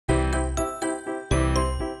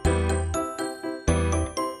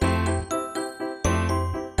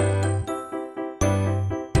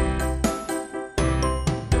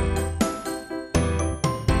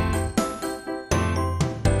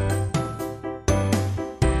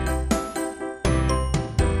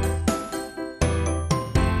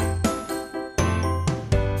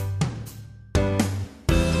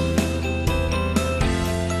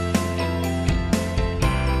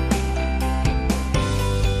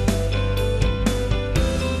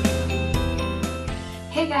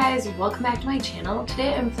Hey guys, welcome back to my channel.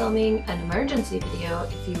 Today I'm filming an emergency video,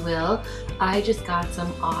 if you will. I just got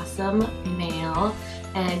some awesome mail,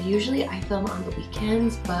 and usually I film on the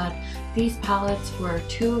weekends, but these palettes were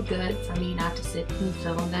too good for me not to sit and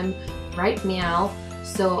film them right meow.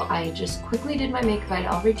 So I just quickly did my makeup. I'd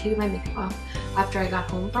already taken my makeup off after I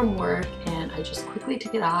got home from work, and I just quickly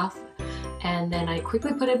took it off. And then I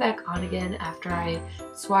quickly put it back on again after I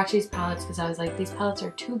swatched these palettes, because I was like, these palettes are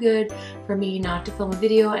too good for me not to film a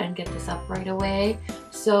video and get this up right away.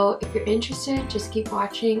 So if you're interested, just keep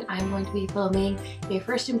watching. I'm going to be filming a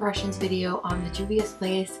first impressions video on the Juvia's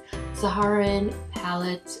Place SAHARAN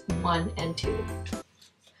palettes 1 and 2.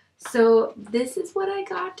 So this is what I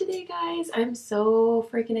got today, guys. I'm so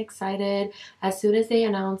freaking excited. As soon as they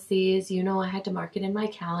announced these, you know I had to mark it in my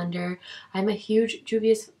calendar. I'm a huge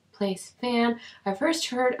Juvia's Place fan. I first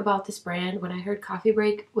heard about this brand when I heard Coffee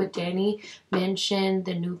Break with Danny mention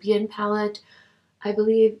the Nubian palette. I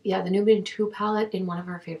believe, yeah, the Nubian 2 palette in one of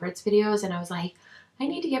our favorites videos, and I was like, I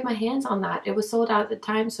need to get my hands on that. It was sold out at the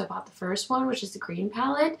time, so I bought the first one, which is the green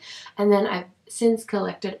palette, and then I've since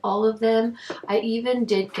collected all of them. I even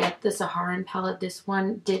did get the SAHARAN palette. This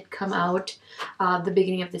one did come out the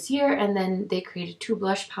beginning of this year, and then they created 2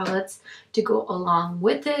 blush palettes to go along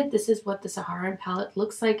with it. This is what the SAHARAN palette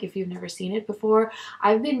looks like if you've never seen it before.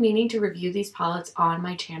 I've been meaning to review these palettes on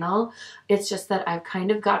my channel. It's just that I've kind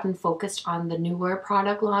of gotten focused on the newer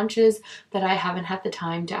product launches that I haven't had the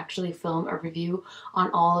time to actually film a review on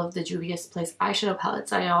all of the Juvia's Place eyeshadow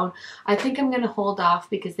palettes I own. I think I'm going to hold off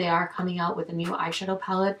because they are coming out with a new eyeshadow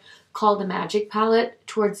palette called the Magic palette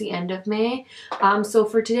towards the end of May. So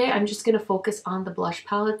for today, I'm just going to focus on the blush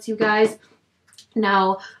palettes, you guys.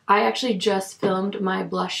 Now, I actually just filmed my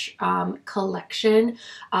blush collection.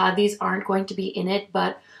 These aren't going to be in it,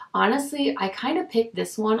 but honestly, I kind of picked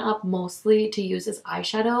this one up mostly to use as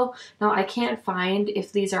eyeshadow. Now, I can't find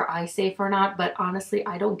if these are eye safe or not, but honestly,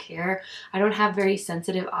 I don't care. I don't have very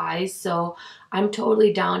sensitive eyes, so I'm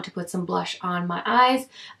totally down to put some blush on my eyes.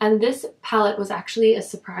 And this palette was actually a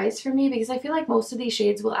surprise for me because I feel like most of these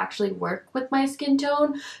shades will actually work with my skin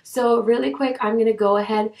tone. So really quick, I'm going to go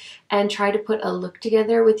ahead and try to put a look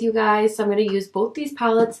together with you guys. So I'm going to use both these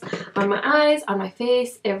palettes on my eyes, on my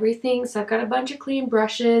face, everything. So I've got a bunch of clean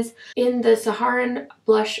brushes. In the SAHARAN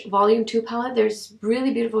Blush Volume 2 palette, there's a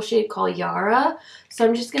really beautiful shade called Yara. So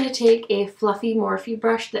I'm just going to take a fluffy Morphe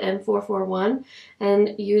brush, the M441,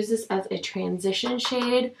 and use this as a transition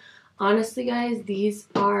shade. Honestly, guys, these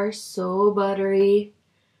are so buttery.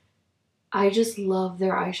 I just love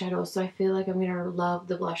their eyeshadow, so I feel like I'm going to love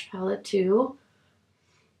the blush palette too.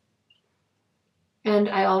 And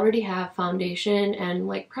I already have foundation and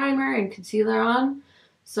like primer and concealer on,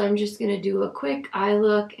 so I'm just going to do a quick eye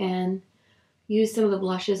look and use some of the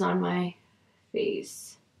blushes on my face.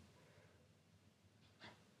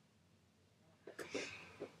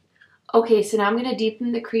 Okay, so now I'm going to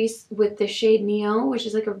deepen the crease with the shade Neo, which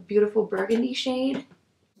is like a beautiful burgundy shade.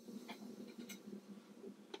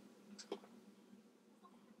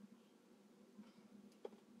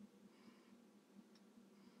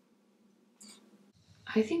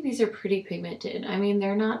 I think these are pretty pigmented. I mean,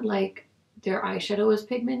 they're not like their eyeshadow is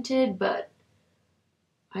pigmented, but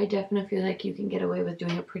I definitely feel like you can get away with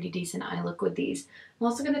doing a pretty decent eye look with these. I'm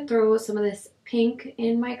also going to throw some of this pink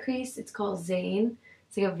in my crease. It's called Zane.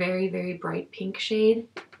 It's like a very, very bright pink shade.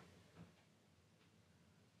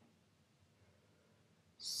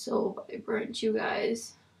 So vibrant, you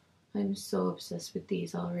guys. I'm so obsessed with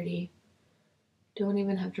these already. Don't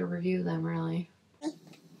even have to review them, really.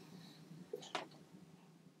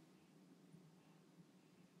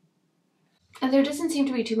 And there doesn't seem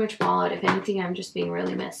to be too much fallout. If anything, I'm just being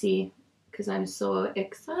really messy because I'm so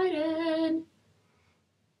excited.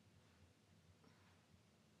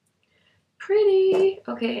 Pretty.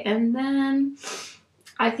 Okay, and then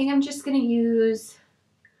I think I'm just going to use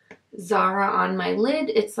Zara on my lid.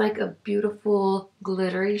 It's like a beautiful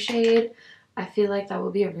glittery shade. I feel like that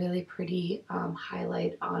would be a really pretty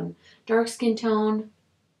highlight on dark skin tone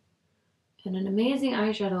and an amazing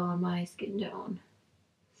eyeshadow on my skin tone.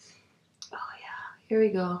 Oh yeah, here we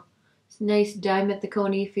go. It's a nice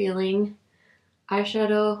dimethicone feeling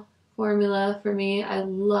eyeshadow formula for me. I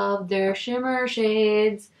love their shimmer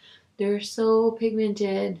shades. They're so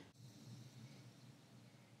pigmented.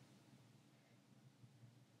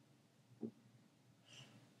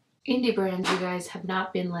 Indie brands, you guys, have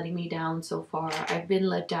not been letting me down so far. I've been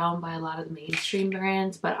let down by a lot of the mainstream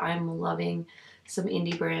brands, but I'm loving some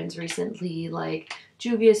indie brands recently, like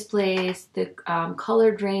Juvia's Place, the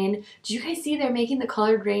Color Drain. Did you guys see they're making the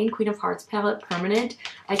Color Drain Queen of Hearts palette permanent?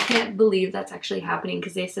 I can't believe that's actually happening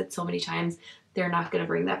because they said so many times they're not going to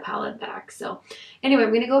bring that palette back. So anyway, I'm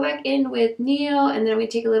going to go back in with Neo, and then I'm going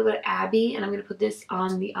to take a little bit of Abby, and I'm going to put this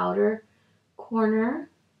on the outer corner.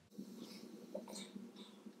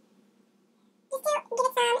 Just to give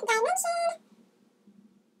it some dimension.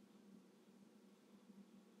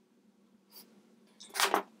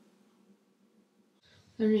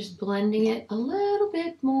 I'm just blending it a little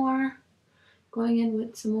bit more, going in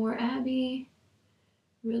with some more Abby,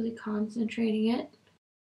 really concentrating it.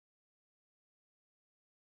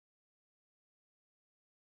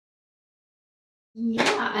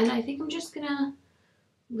 Yeah, and I think I'm just gonna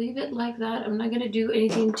leave it like that. I'm not gonna do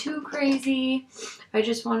anything too crazy. I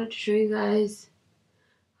just wanted to show you guys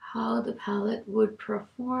how the palette would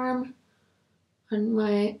perform on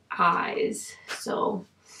my eyes. So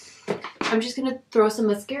I'm just gonna throw some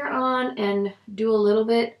mascara on and do a little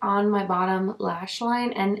bit on my bottom lash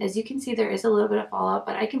line. And as you can see, there is a little bit of fallout,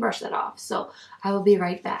 but I can brush that off. So I will be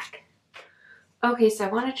right back. Okay, so I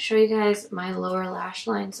wanted to show you guys my lower lash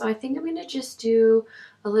line. So I think I'm gonna just do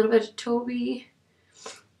a little bit of Toby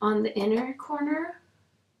on the inner corner.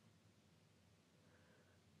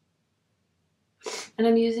 And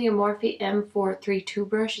I'm using a Morphe M432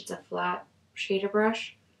 brush. It's a flat shader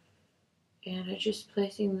brush. And I'm just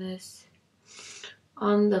placing this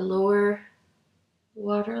on the lower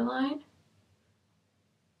waterline.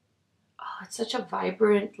 Oh, it's such a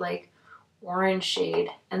vibrant, like, orange shade.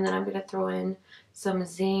 And then I'm going to throw in some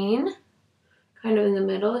Zane, kind of in the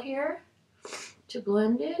middle here, to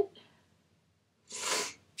blend it.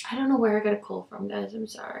 I don't know where I got a cold from, guys. I'm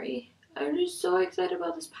sorry. I'm just so excited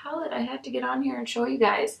about this palette. I had to get on here and show you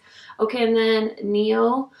guys. Okay, and then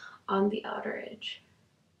Neo on the outer edge.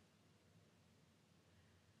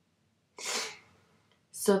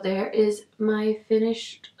 So there is my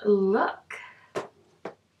finished look.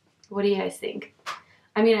 What do you guys think?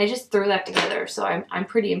 I mean, I just threw that together, so I'm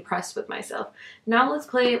pretty impressed with myself. Now let's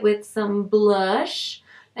play it with some blush.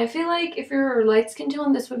 I feel like if you're light skin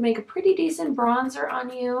tone, this would make a pretty decent bronzer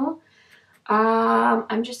on you.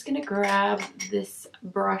 I'm just gonna grab this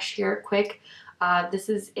brush here quick. This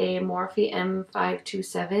is a Morphe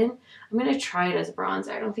M527. I'm gonna try it as a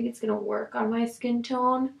bronzer. I don't think it's gonna work on my skin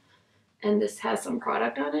tone. And this has some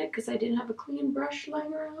product on it because I didn't have a clean brush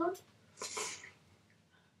lying around.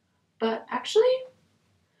 But actually,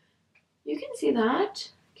 you can see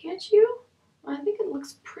that, can't you? I think it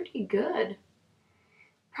looks pretty good.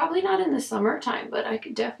 Probably not in the summertime, but I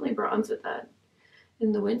could definitely bronze with that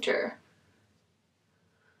in the winter.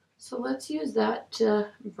 So let's use that to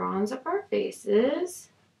bronze up our faces.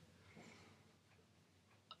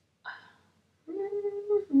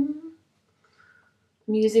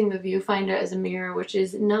 I'm using the viewfinder as a mirror, which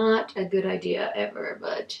is not a good idea ever,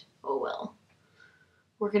 but oh well.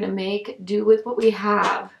 We're gonna make do with what we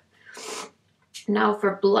have. Now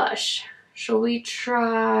for blush. Shall we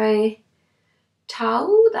try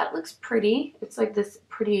Tau? That looks pretty. It's like this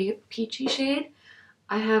pretty peachy shade.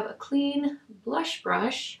 I have a clean blush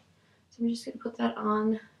brush, so I'm just gonna put that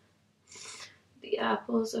on the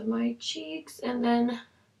apples of my cheeks, and then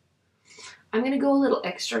I'm gonna go a little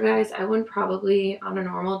extra, guys. I wouldn't probably on a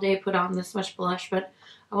normal day put on this much blush, but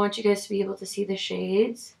I want you guys to be able to see the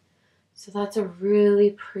shades. So that's a really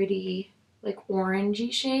pretty, like,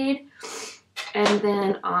 orangey shade. And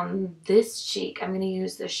then on this cheek, I'm gonna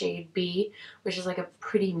use the shade B, which is like a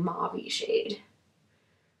pretty mauve-y shade.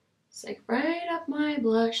 It's like right up my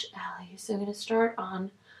blush alley. So I'm gonna start on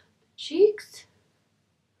the cheeks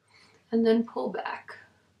and then pull back.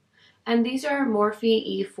 And these are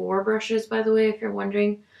Morphe E4 brushes, by the way, if you're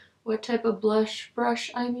wondering what type of blush brush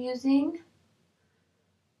I'm using.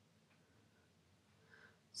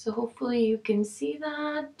 So hopefully you can see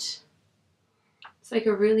that. It's like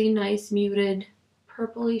a really nice muted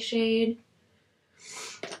purpley shade.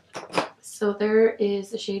 So there is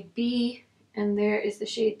the shade B and there is the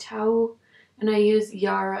shade Tau. And I use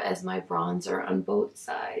Yara as my bronzer on both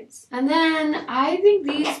sides. And then I think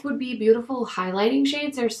these would be beautiful highlighting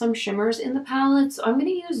shades. There's some shimmers in the palette. So I'm going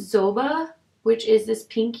to use Zoba, which is this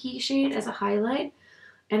pinky shade, as a highlight.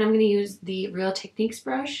 And I'm going to use the Real Techniques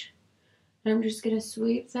brush. And I'm just going to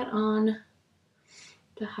sweep that on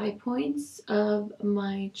the high points of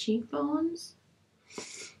my cheekbones.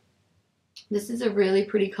 This is a really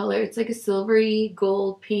pretty color. It's like a silvery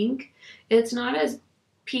gold pink. It's not as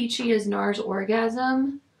peachy as NARS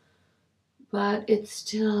Orgasm, but it's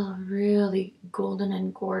still really golden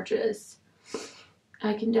and gorgeous.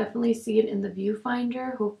 I can definitely see it in the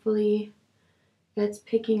viewfinder. Hopefully it's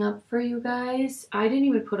picking up for you guys. I didn't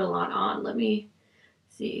even put a lot on. Let me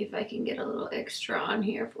see if I can get a little extra on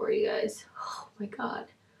here for you guys. Oh my god.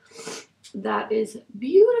 That is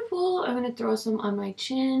beautiful. I'm going to throw some on my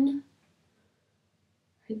chin.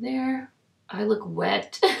 right there. I look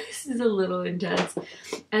wet. This is a little intense.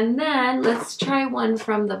 And then let's try one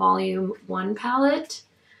from the Volume 1 palette.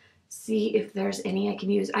 See if there's any I can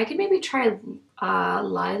use. I can maybe try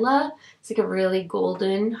Lila. It's like a really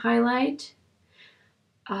golden highlight.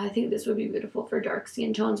 I think this would be beautiful for dark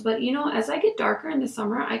skin tones. But you know, as I get darker in the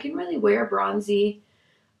summer, I can really wear bronzy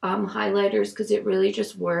highlighters because it really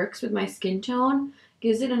just works with my skin tone.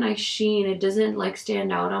 Gives it a nice sheen. It doesn't like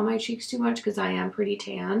stand out on my cheeks too much because I am pretty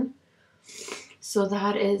tan. So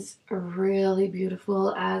that is really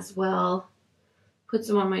beautiful as well. Put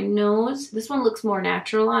some on my nose. This one looks more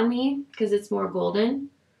natural on me because it's more golden.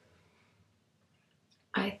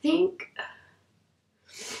 I think,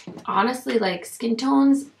 honestly, like skin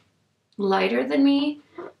tones lighter than me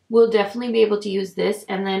will definitely be able to use this.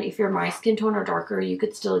 And then if you're my skin tone or darker, you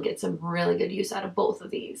could still get some really good use out of both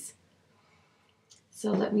of these.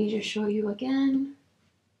 So let me just show you again.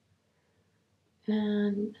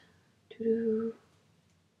 And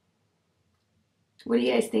what do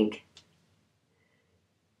you guys think?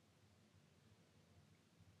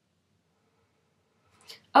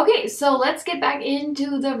 Okay, so let's get back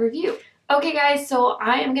into the review. Okay guys, so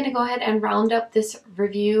I am going to go ahead and round up this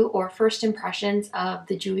review or first impressions of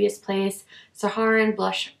the Juvia's Place SAHARAN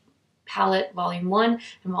Blush Palette Volume 1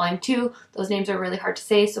 and Volume 2. Those names are really hard to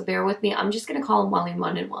say, so bear with me. I'm just going to call them Volume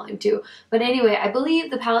 1 and Volume 2. But anyway, I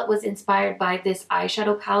believe the palette was inspired by this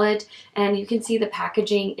eyeshadow palette, and you can see the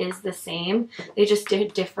packaging is the same. They just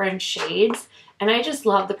did different shades. And I just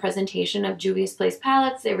love the presentation of Juvia's Place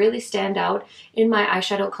palettes. They really stand out in my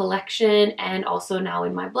eyeshadow collection and also now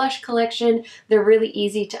in my blush collection. They're really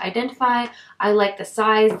easy to identify. I like the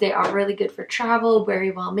size. They are really good for travel, very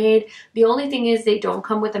well made. The only thing is they don't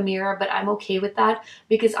come with a mirror, but I'm okay with that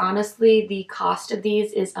because honestly, the cost of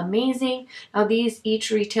these is amazing. Now these each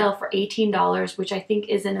retail for $18, which I think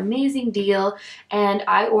is an amazing deal. And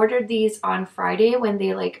I ordered these on Friday when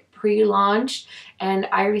they like pre-launched, and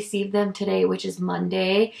I received them today, which is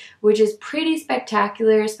Monday, which is pretty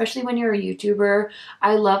spectacular, especially when you're a YouTuber.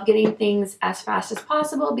 I love getting things as fast as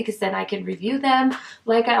possible because then I can review them.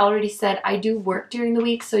 Like I already said, I do work during the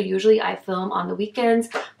week, so usually I film on the weekends,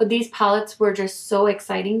 but these palettes were just so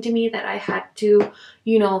exciting to me that I had to,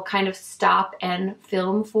 you know, kind of stop and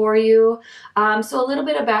film for you. So a little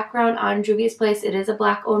bit of background on Juvia's Place. It is a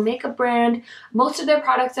Black-owned makeup brand. Most of their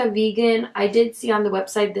products are vegan. I did see on the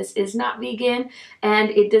website this is not vegan, and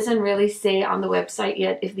it doesn't really say on the website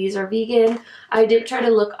yet if these are vegan. I did try to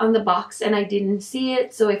look on the box and I didn't see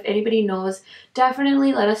it, so if anybody knows,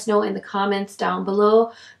 definitely let us know in the comments down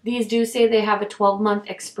below. These do say they have a 12-month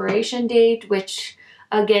expiration date, which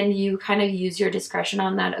again, you kind of use your discretion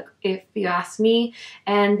on that if you ask me.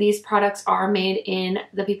 And these products are made in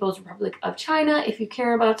the People's Republic of China, if you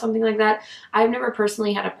care about something like that. I've never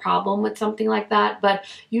personally had a problem with something like that, but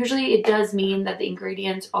usually it does mean that the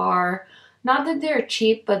ingredients are, not that they're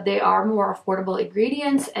cheap, but they are more affordable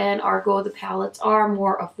ingredients, and ergo the palettes are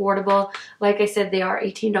more affordable. Like I said, they are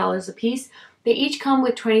 $18 a piece. They each come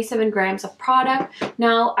with 27 grams of product.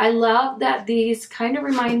 Now, I love that these kind of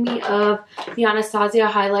remind me of the Anastasia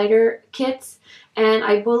highlighter kits, and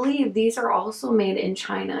I believe these are also made in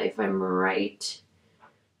China, if I'm right.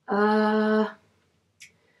 Does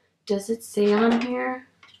it say on here?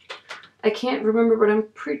 I can't remember, but I'm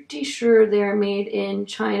pretty sure they're made in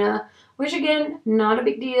China, which again, not a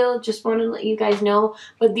big deal, just wanted to let you guys know.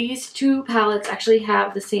 But these two palettes actually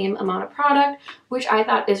have the same amount of product, which I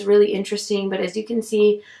thought is really interesting. But as you can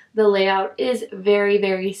see, the layout is very,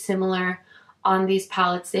 very similar on these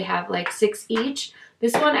palettes. They have like 6 each.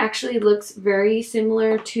 This one actually looks very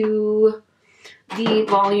similar to the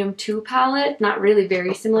Volume 2 palette. Not really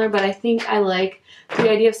very similar, but I think I like the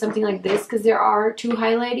idea of something like this because there are 2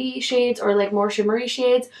 highlighty shades or like more shimmery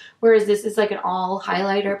shades, whereas this is like an all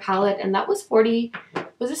highlighter palette, and that was $45,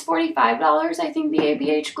 I think, the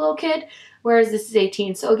ABH Glow Kit, whereas this is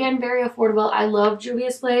 $18. So again, very affordable. I love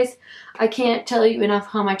Juvia's Place. I can't tell you enough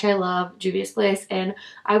how much I love Juvia's Place, and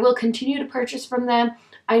I will continue to purchase from them.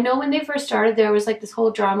 I know when they first started, there was like this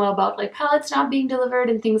whole drama about like palettes not being delivered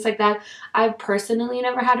and things like that. I've personally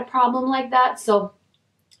never had a problem like that, so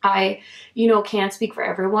I, you know, can't speak for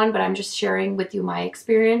everyone, but I'm just sharing with you my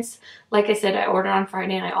experience. Like I said, I ordered on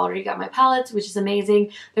Friday and I already got my palettes, which is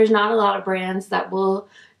amazing. There's not a lot of brands that will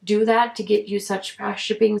do that to get you such fast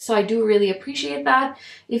shipping, so I do really appreciate that.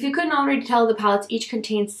 If you couldn't already tell, the palettes each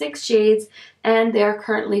contain 6 shades and they are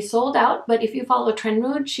currently sold out, but if you follow Trend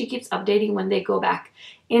Mood, she keeps updating when they go back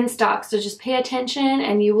in stock, so just pay attention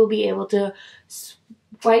and you will be able to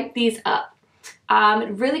swipe these up.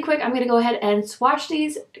 Really quick, I'm going to go ahead and swatch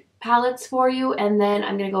these palettes for you, and then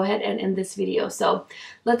I'm gonna go ahead and end this video. So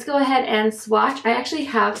let's go ahead and swatch. I actually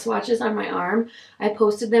have swatches on my arm. I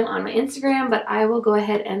posted them on my Instagram, but I will go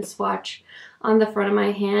ahead and swatch on the front of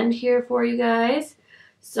my hand here for you guys.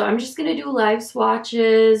 So I'm just gonna do live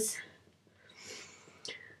swatches.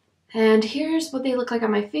 And here's what they look like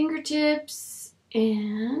on my fingertips.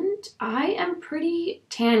 And I am pretty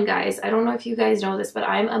tan, guys. I don't know if you guys know this, but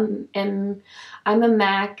I'm a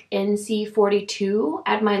MAC NC42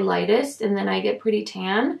 at my lightest, and then I get pretty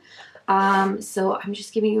tan. So I'm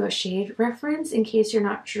just giving you a shade reference in case you're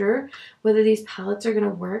not sure whether these palettes are gonna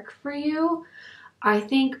work for you. I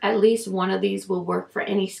think at least one of these will work for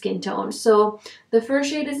any skin tone. So the first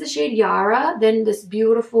shade is the shade Yara. Then this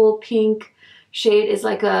beautiful pink shade is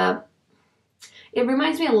like it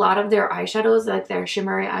reminds me a lot of their eyeshadows, like their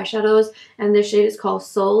shimmery eyeshadows. And this shade is called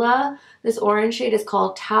Sola. This orange shade is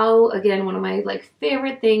called Tau. Again, one of my like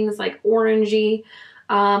favorite things, like orangey.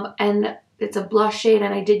 And it's a blush shade,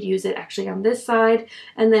 and I did use it actually on this side.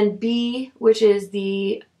 And then B, which is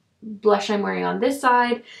the blush I'm wearing on this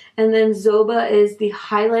side. And then Zoba is the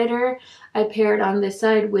highlighter I paired on this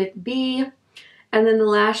side with B. And then the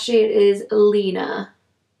last shade is Lena.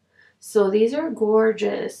 So these are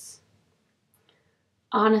gorgeous.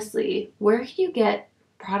 Honestly, where can you get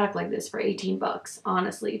product like this for 18 bucks?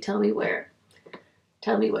 Honestly, tell me where.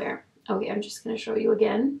 Tell me where. Okay, I'm just going to show you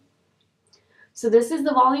again. So this is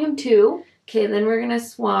the volume 2. Okay, then we're going to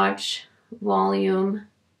swatch volume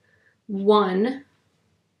 1.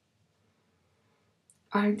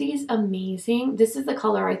 Aren't these amazing? This is the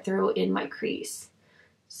color I throw in my crease.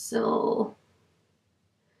 So,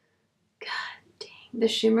 god dang. The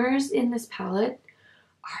shimmers in this palette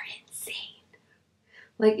are insane.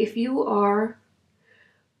 Like, if you are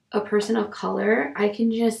a person of color, I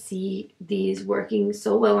can just see these working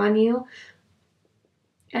so well on you.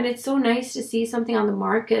 And it's so nice to see something on the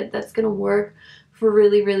market that's going to work for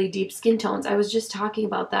really, really deep skin tones. I was just talking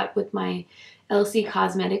about that with my LC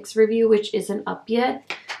Cosmetics review, which isn't up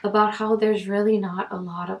yet, about how there's really not a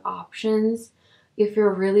lot of options if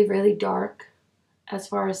you're really, really dark as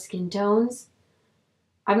far as skin tones.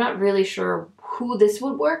 I'm not really sure who this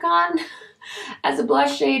would work on as a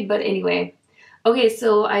blush shade, but anyway. Okay,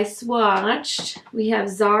 so I swatched. We have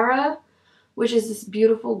Zara, which is this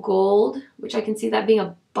beautiful gold, which I can see that being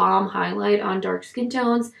a bomb highlight on dark skin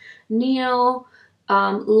tones. Neo,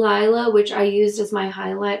 Lila, which I used as my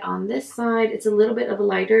highlight on this side. It's a little bit of a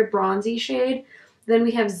lighter bronzy shade. Then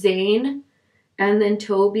we have Zane, and then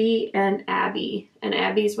Toby and Abby. And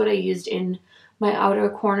Abby is what I used in my outer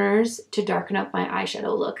corners to darken up my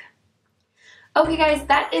eyeshadow look. Okay guys,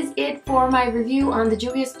 that is it for my review on the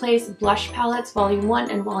Juvia's Place Blush Palettes Volume 1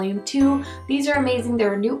 and Volume 2. These are amazing.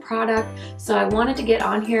 They're a new product, so I wanted to get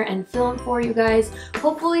on here and film for you guys.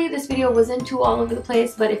 Hopefully this video wasn't too all over the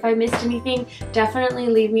place, but if I missed anything, definitely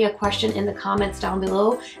leave me a question in the comments down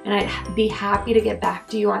below, and I'd be happy to get back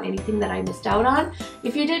to you on anything that I missed out on.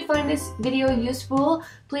 If you did find this video useful,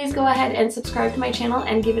 please go ahead and subscribe to my channel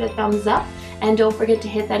and give it a thumbs up. And don't forget to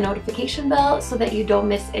hit that notification bell so that you don't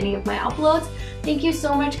miss any of my uploads. Thank you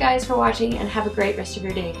so much guys for watching, and have a great rest of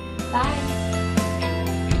your day. Bye!